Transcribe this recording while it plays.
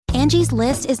Angie's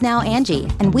List is now Angie,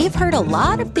 and we've heard a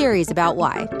lot of theories about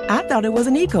why. I thought it was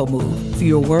an eco move.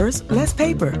 Fewer words, less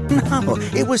paper. No,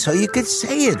 it was so you could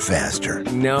say it faster.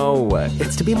 No,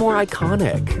 it's to be more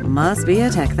iconic. Must be a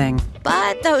tech thing.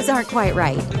 But those aren't quite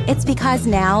right. It's because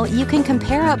now you can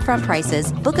compare upfront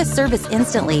prices, book a service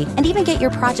instantly, and even get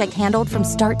your project handled from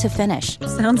start to finish.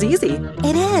 Sounds easy.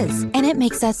 It is, and it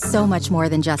makes us so much more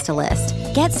than just a list.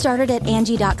 Get started at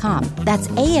Angie.com. That's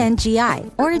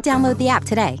ANGI, or download the app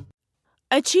today.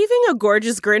 Achieving a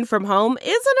gorgeous grin from home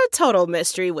isn't a total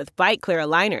mystery with Bite Clear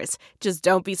aligners. Just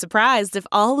don't be surprised if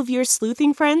all of your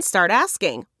sleuthing friends start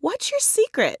asking, "What's your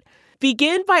secret?"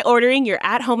 Begin by ordering your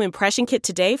at-home impression kit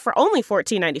today for only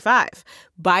 $14.95.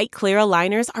 Bite Clear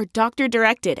aligners are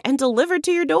doctor-directed and delivered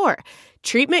to your door.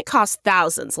 Treatment costs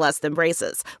thousands less than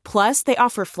braces. Plus, they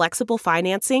offer flexible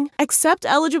financing, accept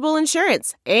eligible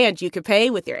insurance, and you can pay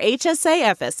with your HSA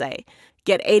FSA.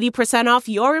 Get 80% off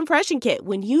your impression kit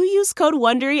when you use code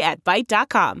WONDERY at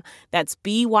Byte.com. That's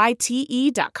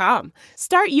BYTE.com.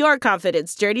 Start your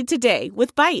confidence journey today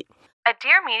with Byte. A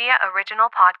Dear Media original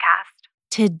podcast.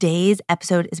 Today's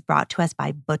episode is brought to us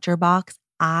by ButcherBox.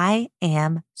 I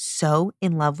am so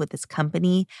in love with this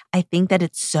company. I think that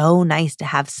it's so nice to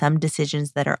have some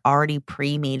decisions that are already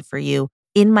pre-made for you.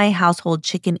 In my household,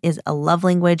 chicken is a love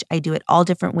language. I do it all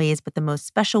different ways, but the most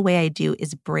special way I do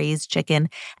is braised chicken.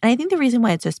 And I think the reason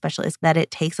why it's so special is that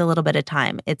it takes a little bit of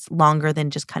time. It's longer than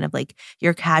just kind of like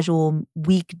your casual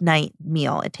weeknight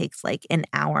meal. It takes like an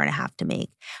hour and a half to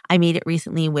make. I made it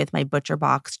recently with my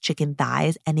ButcherBox chicken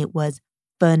thighs, and it was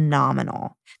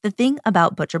phenomenal. The thing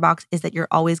about ButcherBox is that you're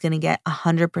always going to get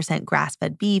 100%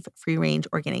 grass-fed beef, free-range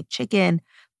organic chicken,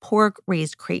 pork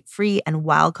raised crate-free, and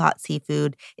wild-caught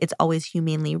seafood. It's always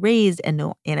humanely raised and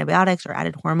no antibiotics or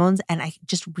added hormones, and I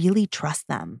just really trust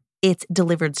them. It's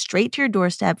delivered straight to your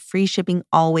doorstep, free shipping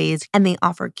always, and they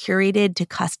offer curated to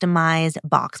customized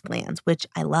box plans, which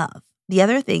I love. The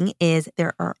other thing is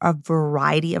there are a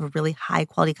variety of really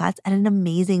high-quality cuts at an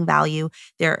amazing value.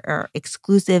 There are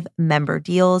exclusive member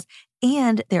deals,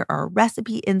 and there are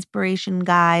recipe inspiration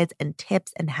guides and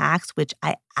tips and hacks, which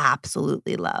I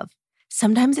absolutely love.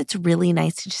 Sometimes it's really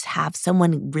nice to just have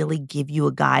someone really give you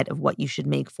a guide of what you should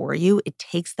make for you. It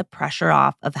takes the pressure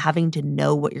off of having to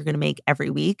know what you're going to make every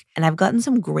week. And I've gotten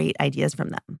some great ideas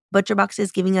from them. ButcherBox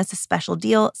is giving us a special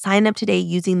deal. Sign up today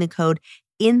using the code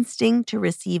INSTINCT to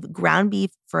receive ground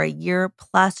beef for a year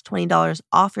plus $20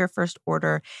 off your first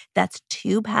order. That's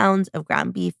 2 pounds of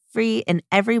ground beef free in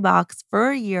every box for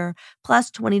a year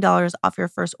plus $20 off your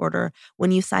first order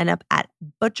when you sign up at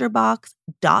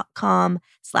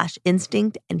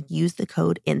butcherbox.com/instinct and use the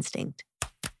code INSTINCT.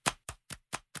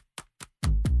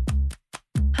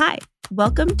 Hi,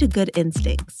 welcome to Good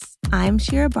Instincts. I'm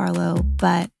Shira Barlow,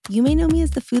 but you may know me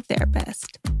as the food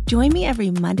therapist. Join me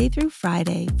every Monday through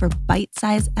Friday for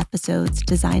bite-sized episodes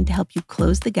designed to help you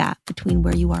close the gap between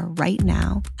where you are right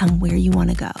now and where you want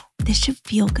to go. This should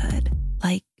feel good,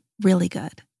 like really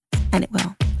good. And it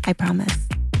will, I promise.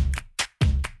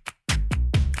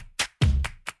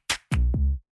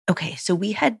 Okay, so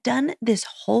we had done this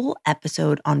whole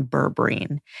episode on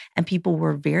berberine, and people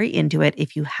were very into it.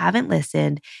 If you haven't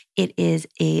listened, it is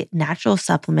a natural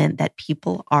supplement that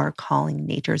people are calling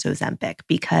nature's Ozempic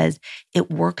because it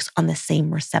works on the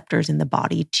same receptors in the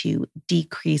body to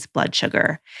decrease blood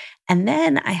sugar. And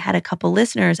then I had a couple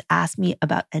listeners ask me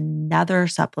about another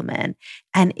supplement,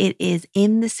 and it is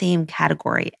in the same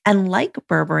category. And like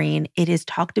berberine, it is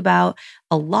talked about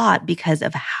a lot because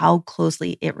of how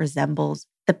closely it resembles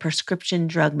the prescription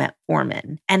drug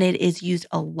metformin. And it is used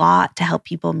a lot to help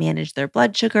people manage their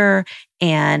blood sugar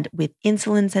and with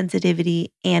insulin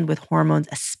sensitivity and with hormones,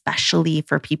 especially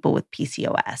for people with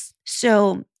PCOS.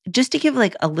 So just to give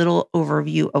like a little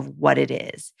overview of what it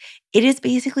is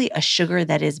basically a sugar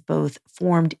that is both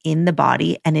formed in the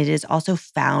body and it is also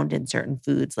found in certain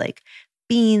foods like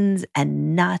beans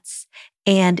and nuts.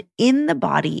 And in the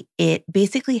body, it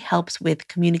basically helps with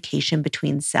communication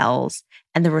between cells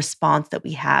and the response that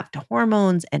we have to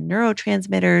hormones and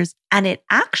neurotransmitters. And it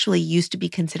actually used to be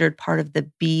considered part of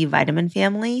the B vitamin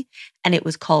family, and it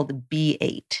was called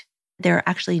B8. There are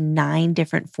actually 9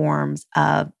 different forms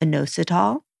of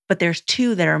inositol, but there's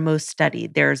 2 that are most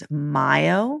studied. There's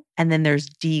myo, and then there's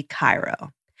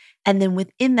D-chiro. And then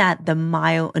within that, the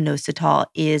myo-inositol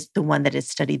is the one that is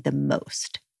studied the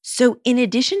most. So in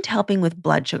addition to helping with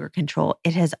blood sugar control,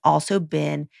 it has also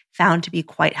been found to be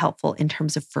quite helpful in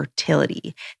terms of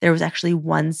fertility. There was actually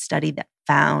one study that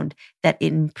found that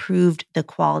it improved the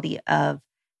quality of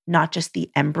not just the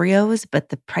embryos, but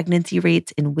the pregnancy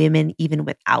rates in women even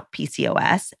without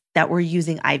PCOS that were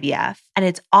using IVF. And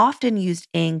it's often used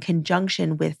in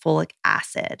conjunction with folic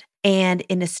acid. And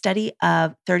in a study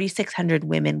of 3,600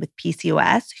 women with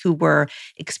PCOS who were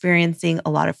experiencing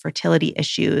a lot of fertility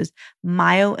issues,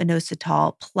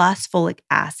 inositol plus folic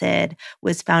acid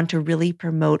was found to really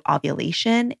promote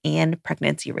ovulation and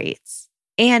pregnancy rates.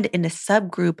 And in a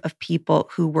subgroup of people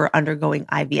who were undergoing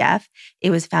IVF,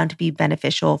 it was found to be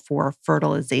beneficial for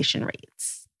fertilization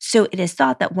rates. So it is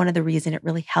thought that one of the reasons it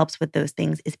really helps with those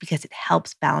things is because it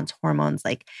helps balance hormones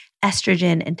like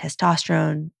estrogen and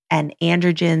testosterone and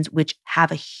androgens, which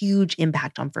have a huge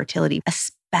impact on fertility,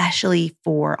 especially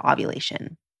for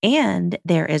ovulation. And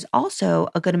there is also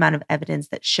a good amount of evidence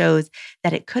that shows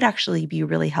that it could actually be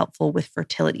really helpful with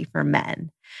fertility for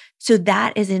men. So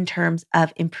that is in terms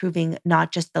of improving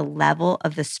not just the level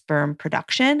of the sperm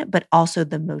production, but also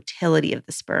the motility of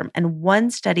the sperm. And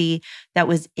one study that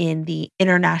was in the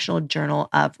International Journal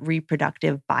of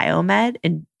Reproductive Biomed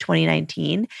in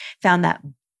 2019 found that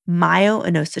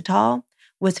inositol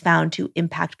was found to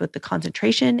impact both the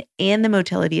concentration and the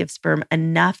motility of sperm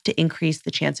enough to increase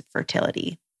the chance of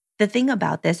fertility. The thing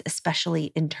about this,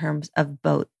 especially in terms of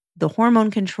both the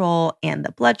hormone control and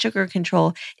the blood sugar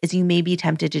control, is you may be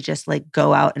tempted to just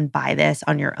go out and buy this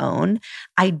on your own.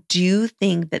 I do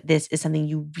think that this is something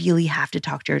you really have to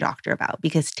talk to your doctor about,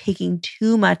 because taking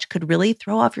too much could really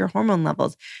throw off your hormone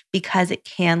levels because it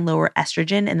can lower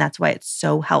estrogen. And that's why it's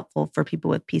so helpful for people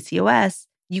with PCOS.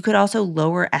 You could also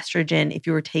lower estrogen if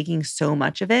you were taking so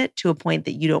much of it to a point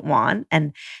that you don't want.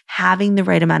 And having the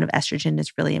right amount of estrogen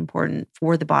is really important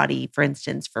for the body, for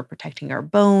instance, for protecting our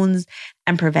bones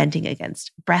and preventing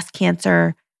against breast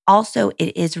cancer. Also,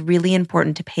 it is really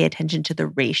important to pay attention to the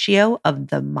ratio of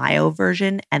the myo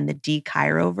version and the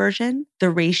D-chiro version.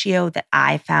 The ratio that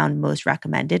I found most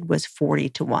recommended was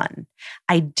 40-1.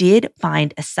 I did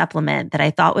find a supplement that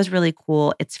I thought was really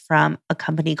cool. It's from a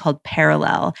company called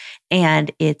Parallel,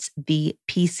 and it's the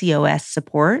PCOS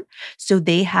support. So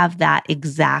they have that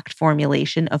exact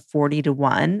formulation of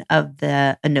 40-1 of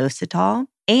the inositol,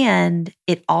 and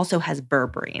it also has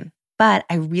berberine. But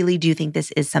I really do think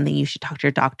this is something you should talk to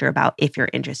your doctor about if you're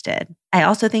interested. I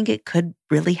also think it could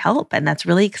really help. And that's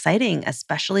really exciting,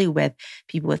 especially with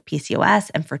people with PCOS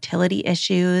and fertility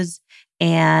issues.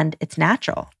 And it's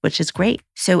natural, which is great.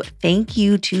 So thank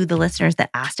you to the listeners that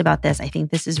asked about this. I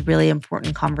think this is really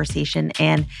important conversation.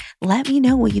 And let me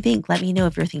know what you think. Let me know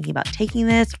if you're thinking about taking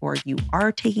this, or you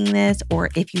are taking this, or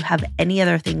if you have any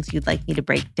other things you'd like me to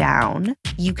break down.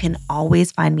 You can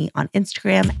always find me on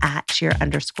Instagram at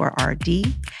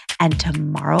 @Shira_RD. And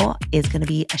tomorrow is going to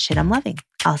be a shit I'm loving.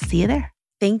 I'll see you there.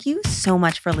 Thank you so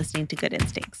much for listening to Good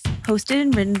Instincts, hosted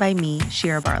and written by me,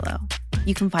 Shira Barlow.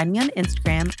 You can find me on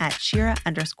Instagram at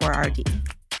Shira_RD.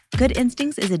 Good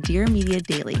Instincts is a Dear Media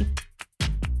daily.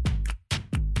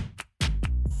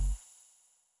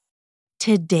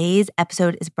 Today's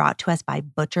episode is brought to us by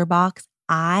ButcherBox.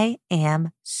 I am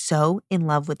so in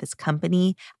love with this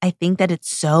company. I think that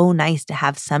it's so nice to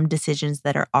have some decisions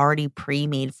that are already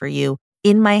pre-made for you.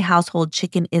 In my household,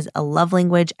 chicken is a love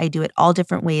language. I do it all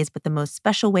different ways, but the most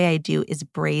special way I do is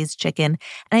braised chicken.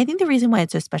 And I think the reason why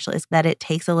it's so special is that it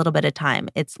takes a little bit of time.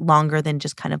 It's longer than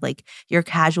just kind of like your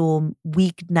casual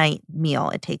weeknight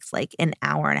meal. It takes like an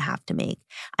hour and a half to make.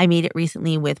 I made it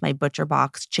recently with my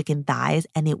ButcherBox chicken thighs,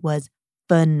 and it was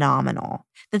phenomenal.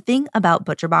 The thing about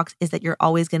ButcherBox is that you're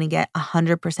always going to get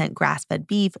 100% grass-fed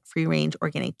beef, free-range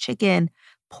organic chicken,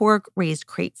 pork raised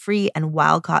crate-free, and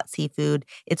wild-caught seafood.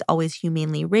 It's always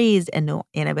humanely raised and no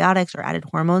antibiotics or added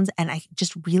hormones, and I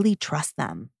just really trust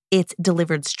them. It's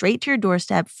delivered straight to your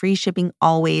doorstep, free shipping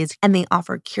always, and they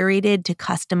offer curated to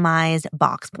customized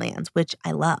box plans, which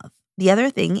I love. The other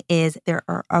thing is there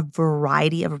are a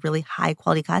variety of really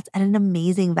high-quality cuts at an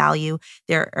amazing value.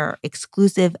 There are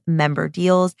exclusive member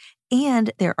deals,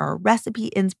 and there are recipe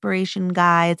inspiration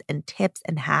guides and tips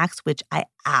and hacks, which I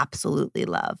absolutely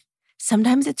love.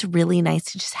 Sometimes it's really nice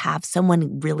to just have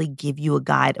someone really give you a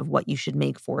guide of what you should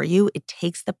make for you. It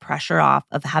takes the pressure off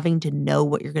of having to know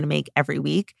what you're going to make every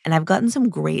week. And I've gotten some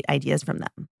great ideas from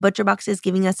them. ButcherBox is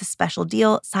giving us a special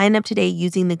deal. Sign up today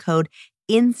using the code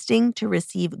INSTINCT to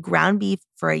receive ground beef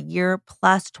for a year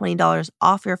plus $20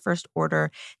 off your first order.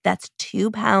 That's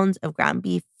 2 pounds of ground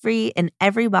beef free in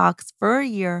every box for a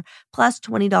year plus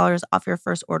 $20 off your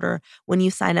first order when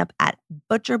you sign up at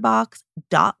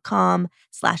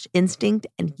butcherbox.com/instinct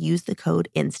and use the code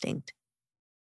INSTINCT.